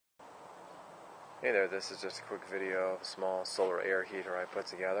Hey there, this is just a quick video of a small solar air heater I put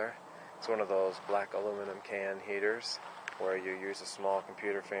together. It's one of those black aluminum can heaters where you use a small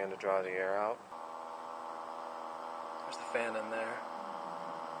computer fan to draw the air out. There's the fan in there.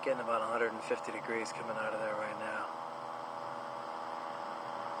 Getting about 150 degrees coming out of there right now.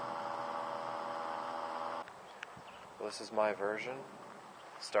 Well, this is my version.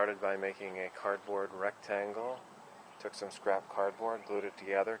 Started by making a cardboard rectangle. Took some scrap cardboard, glued it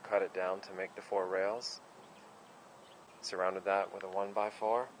together, cut it down to make the 4 rails. Surrounded that with a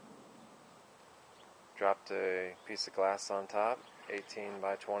 1x4. Dropped a piece of glass on top, 18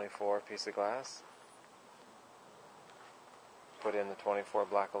 by 24 piece of glass. Put in the 24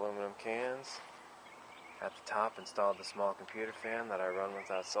 black aluminum cans. At the top installed the small computer fan that I run with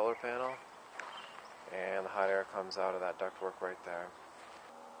that solar panel. And the hot air comes out of that ductwork right there.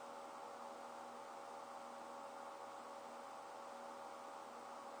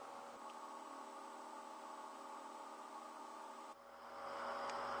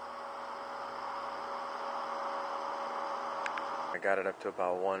 I got it up to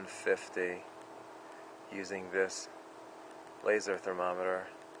about 150 using this laser thermometer.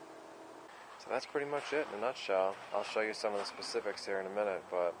 So that's pretty much it in a nutshell. I'll show you some of the specifics here in a minute,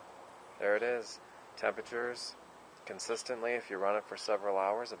 but there it is. Temperatures consistently, if you run it for several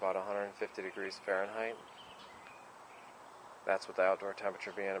hours, about 150 degrees Fahrenheit. That's with the outdoor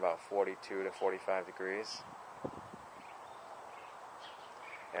temperature being about 42 to 45 degrees.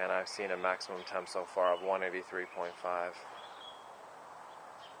 And I've seen a maximum temp so far of 183.5.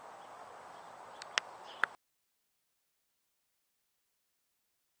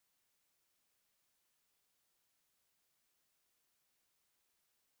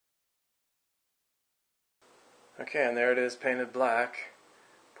 Okay, and there it is painted black,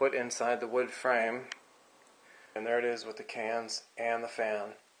 put inside the wood frame, and there it is with the cans and the fan.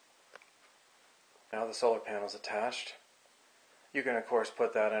 Now the solar panel's attached. You can of course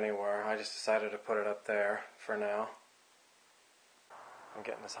put that anywhere. I just decided to put it up there for now. I'm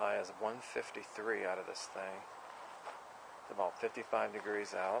getting as high as 153 out of this thing. It's about 55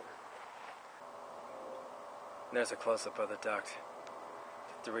 degrees out. And there's a close-up of the duct.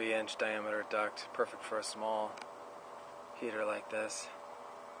 3-inch diameter duct, perfect for a small heater like this.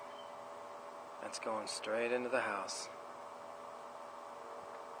 That's going straight into the house.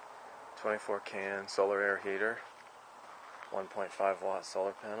 24 can solar air heater, 1.5 watt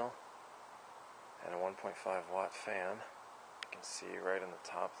solar panel, and a 1.5 watt fan. You can see right in the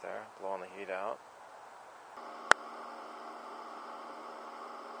top there, blowing the heat out.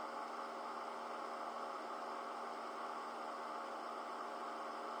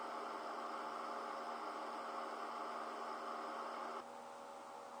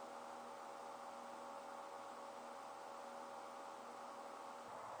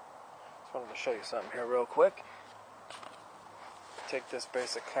 Just wanted to show you something here real quick. Take this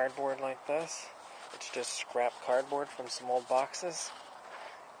basic cardboard like this. It's just scrap cardboard from some old boxes.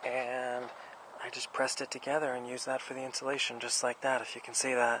 And I just pressed it together and used that for the insulation, just like that, if you can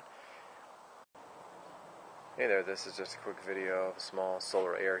see that. Hey there, this is just a quick video of a small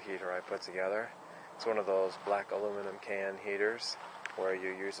solar air heater I put together. It's one of those black aluminum can heaters where you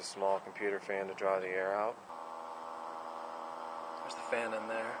use a small computer fan to draw the air out. There's the fan in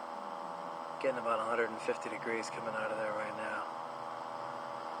there. Getting about 150 degrees coming out of there right now.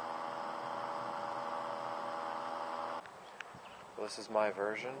 Well, this is my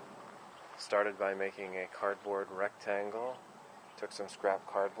version. Started by making a cardboard rectangle. Took some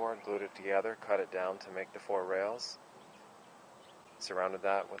scrap cardboard, glued it together, cut it down to make the 4 rails. Surrounded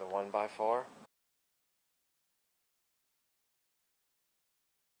that with a 1x4.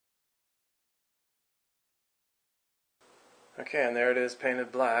 Okay, and there it is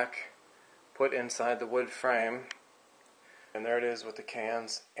painted black, put inside the wood frame, and there it is with the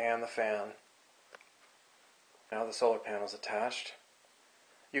cans and the fan. Now the solar panel's attached.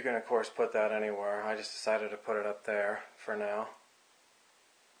 You can of course put that anywhere. I just decided to put it up there for now.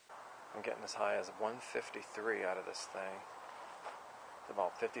 I'm getting as high as 153 out of this thing. It's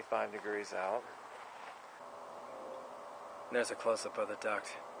about 55 degrees out. And there's a close-up of the duct.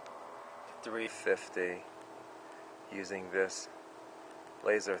 350 using this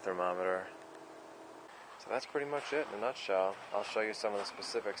laser thermometer. So that's pretty much it in a nutshell. I'll show you some of the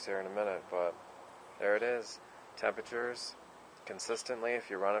specifics here in a minute, but there it is. Temperatures consistently, if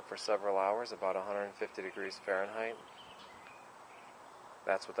you run it for several hours, about 150 degrees Fahrenheit.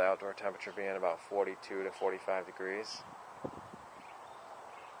 That's with the outdoor temperature being about 42 to 45 degrees.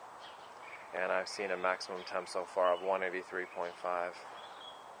 And I've seen a maximum temp so far of 183.5.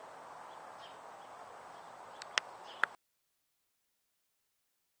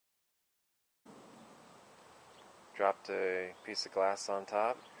 Dropped a piece of glass on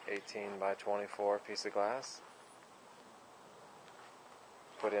top, 18 by 24 piece of glass.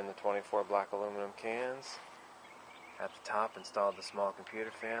 Put in the 24 black aluminum cans. At the top, installed the small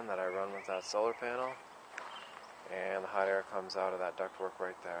computer fan that I run with that solar panel. And the hot air comes out of that ductwork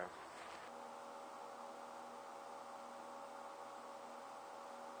right there.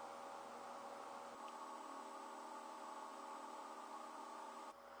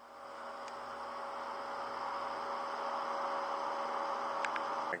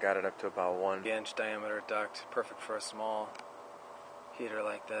 I got it up to about 1-inch diameter duct, perfect for a small heater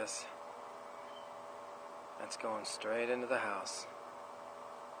like this. That's going straight into the house.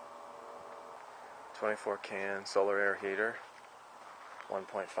 24 can solar air heater,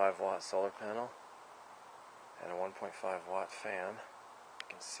 1.5 watt solar panel, and a 1.5 watt fan. You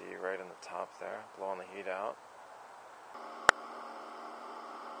can see right in the top there, blowing the heat out.